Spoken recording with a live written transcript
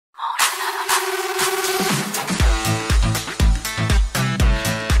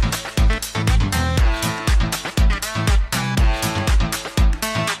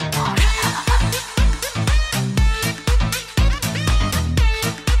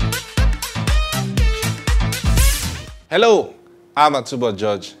Hello, I'm Atubo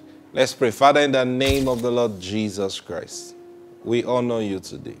George. Let's pray. Father, in the name of the Lord Jesus Christ, we honor you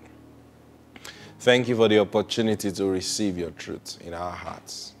today. Thank you for the opportunity to receive your truth in our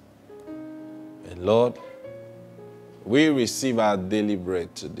hearts. And Lord, we receive our daily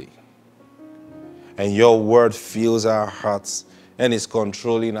bread today. And your word fills our hearts and is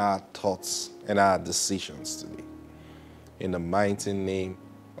controlling our thoughts and our decisions today. In the mighty name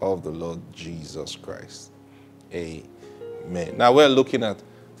of the Lord Jesus Christ. Amen. Now we're looking at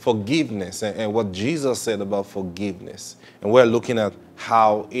forgiveness and what Jesus said about forgiveness. And we're looking at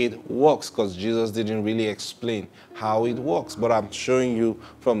how it works, because Jesus didn't really explain how it works. But I'm showing you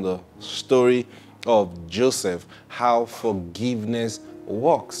from the story of Joseph how forgiveness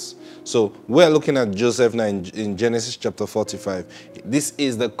works. So we're looking at Joseph now in Genesis chapter 45. This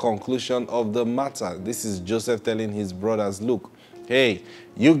is the conclusion of the matter. This is Joseph telling his brothers, look, hey,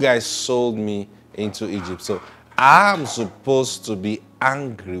 you guys sold me into Egypt. So I'm supposed to be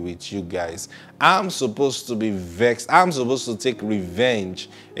angry with you guys. I'm supposed to be vexed. I'm supposed to take revenge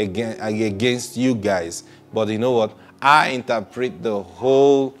against you guys. But you know what? I interpret the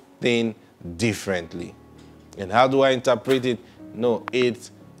whole thing differently. And how do I interpret it? No,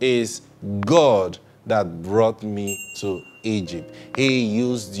 it is God that brought me to Egypt. He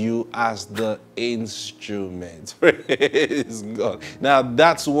used you as the instrument. Praise God. Now,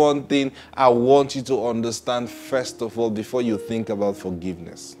 that's one thing I want you to understand first of all before you think about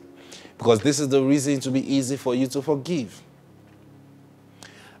forgiveness. Because this is the reason to be easy for you to forgive.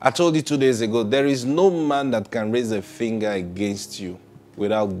 I told you 2 days ago, there is no man that can raise a finger against you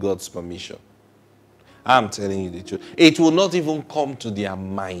without God's permission. I'm telling you the truth. It will not even come to their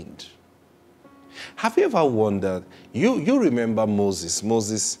mind. Have you ever wondered, you remember Moses.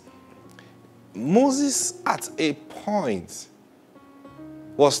 Moses at a point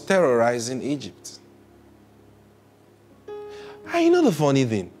was terrorizing Egypt. And you know the funny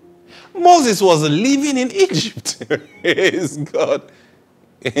thing? Moses was living in Egypt. Praise God.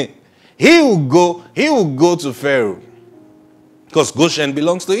 He will go to Pharaoh. Because Goshen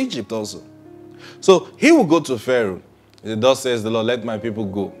belongs to Egypt also. So he will go to Pharaoh. Thus says the Lord, let my people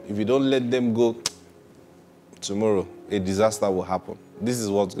go. If you don't let them go, tomorrow a disaster will happen. This is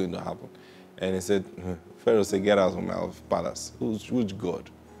what's going to happen. And he said, Pharaoh said, get out of my palace. Which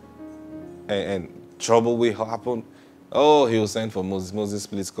God? And trouble will happen. Oh, he will send for Moses. Moses,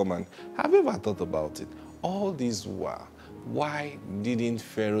 please come and... Have you ever thought about it? All this while, why didn't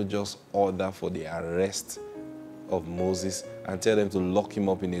Pharaoh just order for the arrest of Moses and tell them to lock him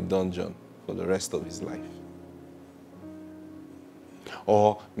up in a dungeon for the rest of his life?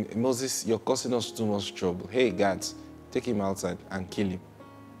 Or, Moses, you're causing us too much trouble. Hey, guards, take him outside and kill him.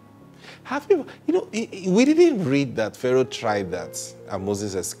 Have you, we didn't read that Pharaoh tried that and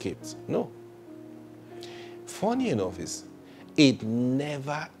Moses escaped. No. Funny enough is, it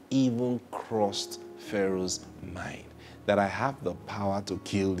never even crossed Pharaoh's mind that I have the power to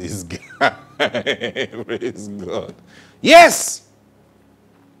kill this guy. Praise God. Yes!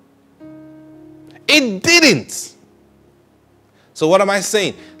 It didn't. So what am I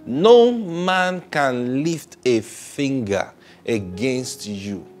saying? No man can lift a finger against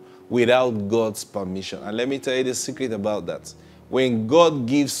you without God's permission. And let me tell you the secret about that. When God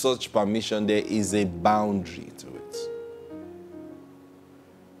gives such permission, there is a boundary to it.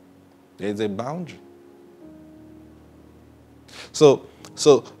 There's a boundary. So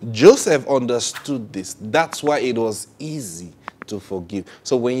Joseph understood this. That's why it was easy to forgive.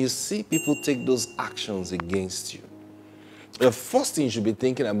 So when you see people take those actions against you, the first thing you should be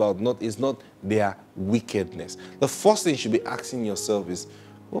thinking about is not their wickedness. The first thing you should be asking yourself is,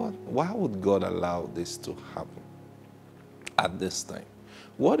 why would God allow this to happen at this time?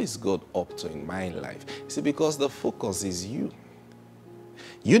 What is God up to in my life? See, because the focus is you.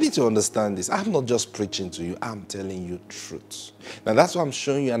 You need to understand this. I'm not just preaching to you. I'm telling you truth. Now, that's why I'm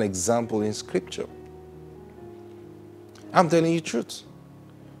showing you an example in Scripture. I'm telling you truth.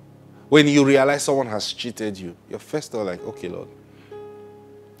 When you realize someone has cheated you, you're first all like, okay, Lord,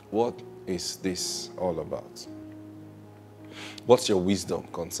 what is this all about? What's your wisdom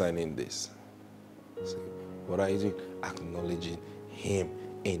concerning this? So, what are you doing? Acknowledging Him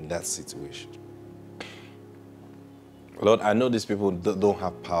in that situation. Lord, I know these people don't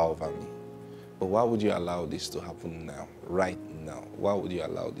have power over me, but why would you allow this to happen now, right now? Why would you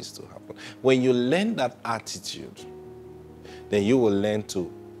allow this to happen? When you learn that attitude, then you will learn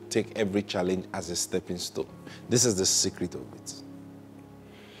to take every challenge as a stepping stone. This is the secret of it.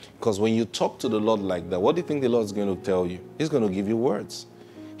 Because when you talk to the Lord like that, what do you think the Lord's going to tell you? He's going to give you words.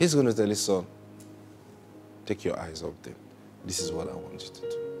 He's going to tell you, son, take your eyes off them. This is what I want you to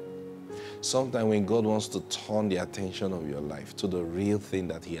do. Sometimes when God wants to turn the attention of your life to the real thing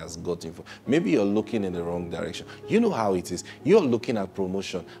that he has gotten for, maybe you're looking in the wrong direction. You know how it is. You're looking at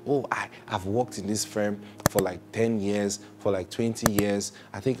promotion. Oh, I've worked in this firm for like 10 years, for like 20 years.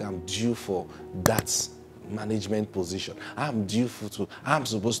 I think I'm due for that management position. I'm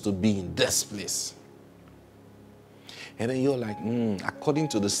supposed to be in this place. And then you're like, according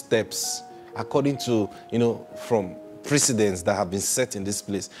to the steps, according to, from precedents that have been set in this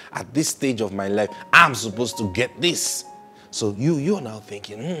place, at this stage of my life, I'm supposed to get this. So you're now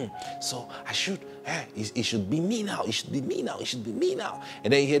thinking, so it should be me now, it should be me now, it should be me now.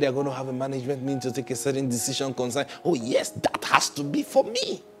 And then you hear they're going to have a management meeting to take a certain decision concerning, oh yes, that has to be for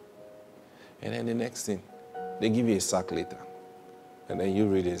me. And then the next thing, they give you a sack later. And then you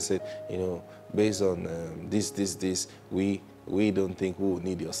read it and say, based on this, we don't think we will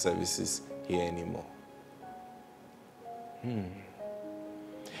need your services here anymore. And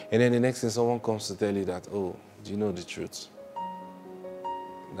then the next thing, someone comes to tell you that, oh, do you know the truth?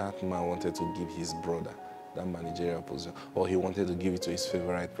 That man wanted to give his brother that managerial position, or he wanted to give it to his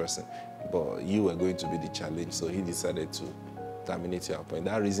favorite person, but you were going to be the challenge, so he decided to terminate your appointment.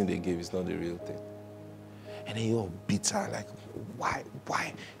 That reason they gave is not the real thing. And then you're bitter, like, why?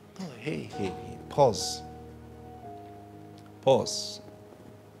 No, hey, pause.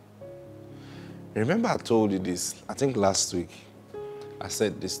 Remember I told you this, I think last week, I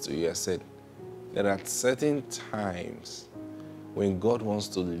said this to you. I said, there are certain times when God wants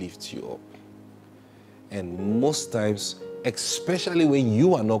to lift you up. And most times, especially when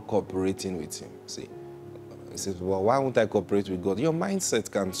you are not cooperating with him. See, he says, well, why won't I cooperate with God? Your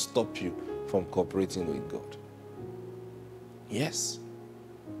mindset can stop you from cooperating with God. Yes.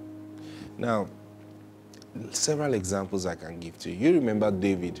 Now, several examples I can give to you. You remember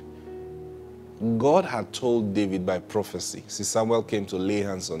David. God had told David by prophecy. See, Samuel came to lay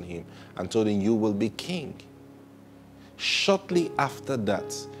hands on him and told him, you will be king. Shortly after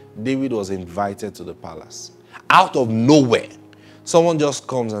that, David was invited to the palace. Out of nowhere, someone just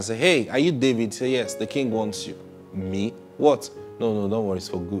comes and says, hey, are you David? Say, yes, the king wants you. Me? What? No, don't worry, it's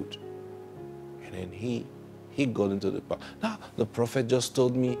for good. And then he got into the palace. Now, the prophet just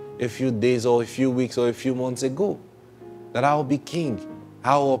told me a few days or a few weeks or a few months ago that I will be king.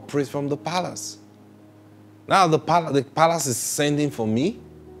 I will operate from the palace. Now the palace is sending for me.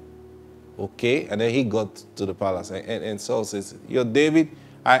 Okay, and then he got to the palace. And Saul says, yo, David,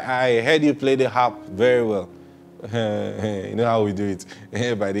 I heard you play the harp very well. You know how we do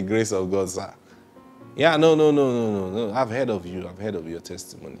it? By the grace of God, sir. Yeah, no. I've heard of you. I've heard of your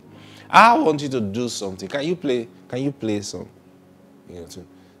testimony. I want you to do something. Can you play some?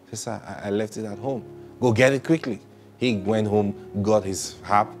 Sir, I left it at home. Go get it quickly. He went home, got his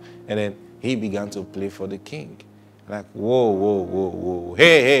harp, and then he began to play for the king. Like, whoa.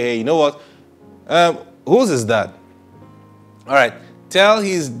 Hey, you know what? Who's his dad? All right, tell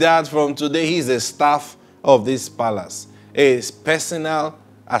his dad from today he's a staff of this palace, a personal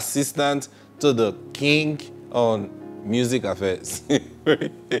assistant to the king on music affairs.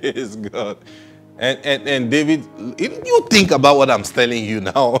 Praise God. And David, you think about what I'm telling you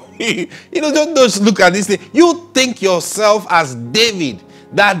now. Don't just look at this thing. You think yourself as David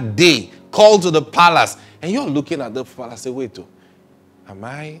that day called to the palace. And you're looking at the palace and say, wait, am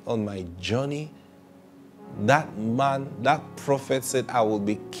I on my journey? That man, that prophet said I will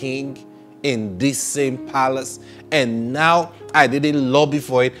be king in this same palace. And now I didn't lobby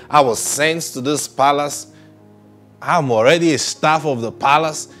for it. I was sent to this palace. I'm already a staff of the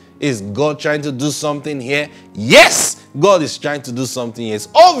palace. Is God trying to do something here? Yes, God is trying to do something here. It's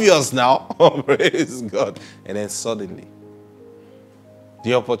obvious now. Praise God. And then suddenly,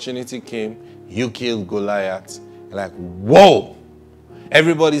 the opportunity came. You killed Goliath. Like, whoa.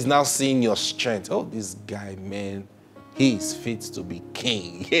 Everybody's now seeing your strength. Oh, this guy, man, he is fit to be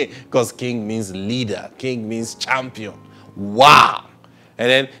king. Because king means leader. King means champion. Wow. And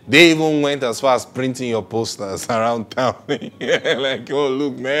then they even went as far as printing your posters around town. Like, oh,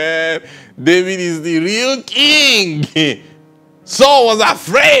 look, man, David is the real king. Saul was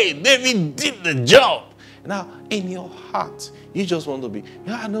afraid. David did the job. Now, in your heart, you just want to be,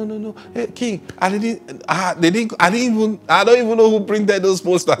 no, hey, king. I don't even know who printed those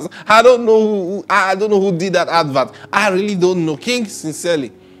posters. I don't know who did that advert. I really don't know. King,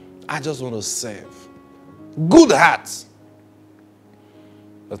 sincerely, I just want to serve. Good heart.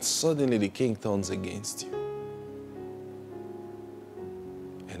 But suddenly the king turns against you.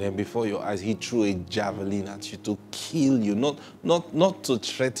 And then before your eyes, he threw a javelin at you to kill you. Not to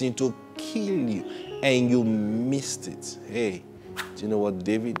threaten, to kill you. And you missed it. Hey, do you know what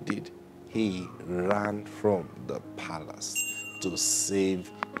David did? He ran from the palace to save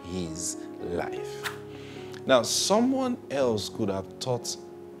his life. Now, someone else could have thought,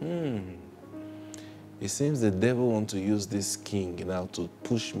 it seems the devil wants to use this king now to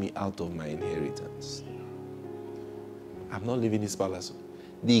push me out of my inheritance. I'm not leaving this palace.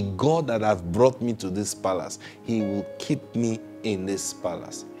 The God that has brought me to this palace, he will keep me in this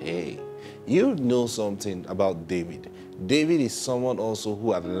palace. Hey, you know something about David. David is someone also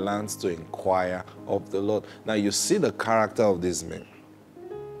who had learned to inquire of the Lord. Now you see the character of this man.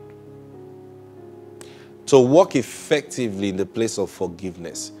 To walk effectively in the place of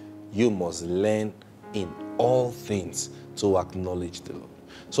forgiveness, you must learn in all things to acknowledge the Lord.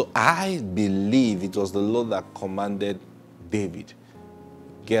 So I believe it was the Lord that commanded David,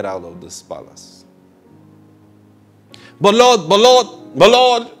 get out of this palace. But Lord,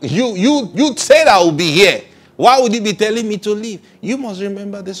 you said I will be here. Why would you be telling me to leave? You must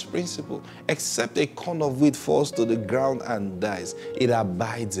remember this principle. Except a corn of wheat falls to the ground and dies, it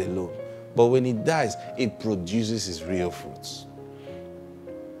abides alone. But when it dies, it produces its real fruits.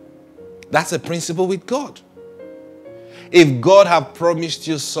 That's a principle with God. If God have promised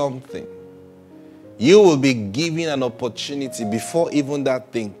you something, you will be given an opportunity before even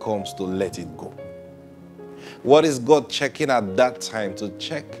that thing comes to let it go. What is God checking at that time? To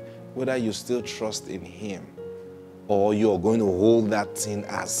check whether you still trust in him or you are going to hold that thing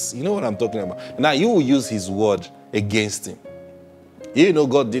as, you know what I'm talking about. Now you will use his word against him. You know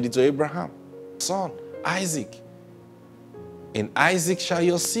God did it to Abraham. Son, Isaac. In Isaac shall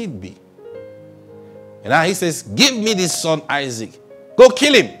your seed be. And now he says, give me this son Isaac. Go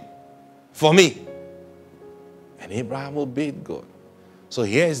kill him for me. And Abraham obeyed God. So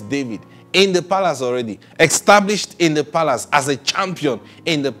here is David in the palace already, established in the palace as a champion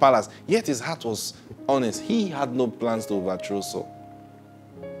in the palace. Yet his heart was honest. He had no plans to overthrow Saul.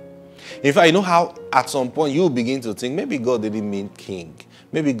 In fact, you know how at some point you begin to think, maybe God didn't mean king.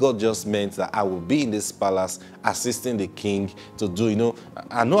 Maybe God just meant that I will be in this palace assisting the king to do, you know,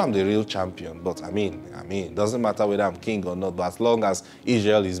 I know I'm the real champion, but I mean, it doesn't matter whether I'm king or not, but as long as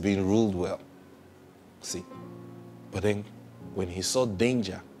Israel is being ruled well. See? But then when he saw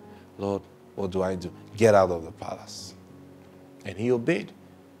danger, Lord, what do I do? Get out of the palace. And he obeyed.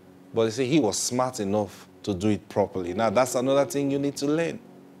 But you see, he was smart enough to do it properly. Now, that's another thing you need to learn.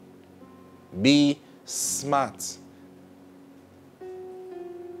 Be smart.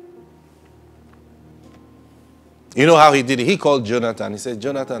 You know how he did it? He called Jonathan. He said,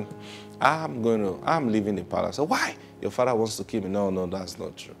 Jonathan, I'm leaving the palace. So why? Your father wants to kill me. No, that's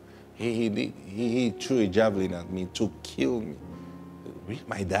not true. He threw a javelin at me to kill me.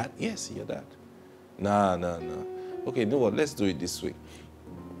 My dad? Yes, your dad. No. Okay, you know what? Let's do it this way.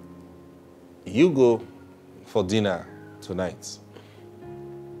 You go for dinner tonight.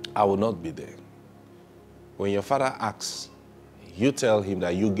 I will not be there. When your father asks, you tell him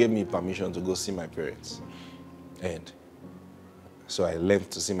that you gave me permission to go see my parents. And so I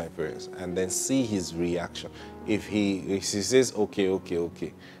left to see my parents and then see his reaction. If he says, okay,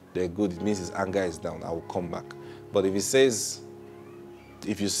 they're good, it means his anger is down, I will come back. But if he says,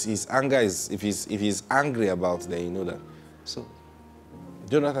 if he's angry about it, then you know that. So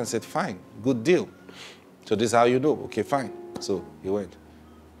Jonathan said, fine, good deal. So this is how you know. Okay, fine. So he went.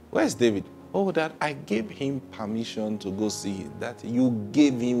 Where's David? Oh, Dad, I gave him permission to go see him. That you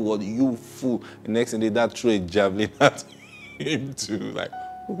gave him what, you fool. The next thing, Dad threw a javelin at him too. Like,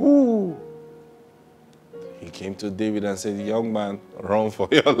 whoo. He came to David and said, young man, run for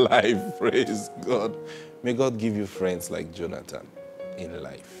your life. Praise God. May God give you friends like Jonathan in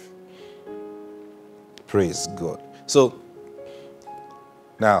life. Praise God. So,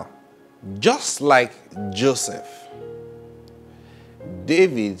 now, just like Joseph,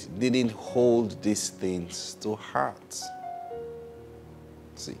 David didn't hold these things to heart.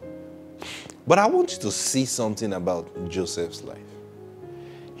 See. But I want you to see something about Joseph's life.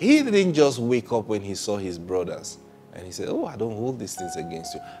 He didn't just wake up when he saw his brothers and he said, oh, I don't hold these things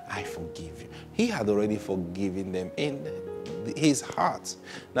against you. I forgive you. He had already forgiven them in his heart.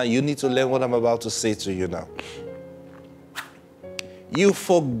 Now, you need to learn what I'm about to say to you now. You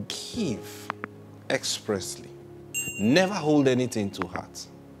forgive expressly. Never hold anything to heart.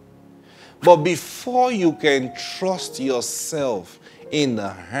 But before you can trust yourself in the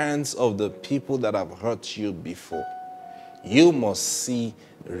hands of the people that have hurt you before, you must see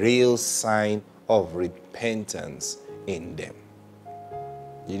real sign of repentance in them.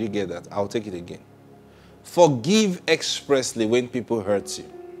 Did you get that? I'll take it again. Forgive expressly when people hurt you.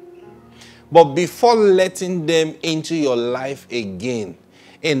 But before letting them into your life again,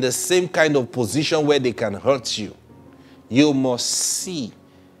 in the same kind of position where they can hurt you, you must see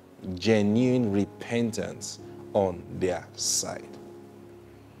genuine repentance on their side.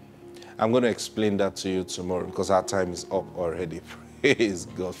 I'm going to explain that to you tomorrow because our time is up already. Praise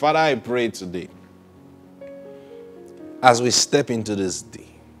God. Father, I pray today, as we step into this day,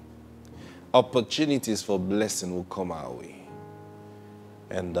 opportunities for blessing will come our way.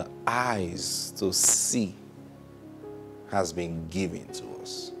 And the eyes to see has been given to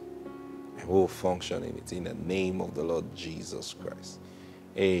us. And we'll function in it in the name of the Lord Jesus Christ.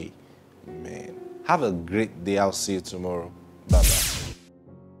 Amen. Have a great day. I'll see you tomorrow. Bye-bye.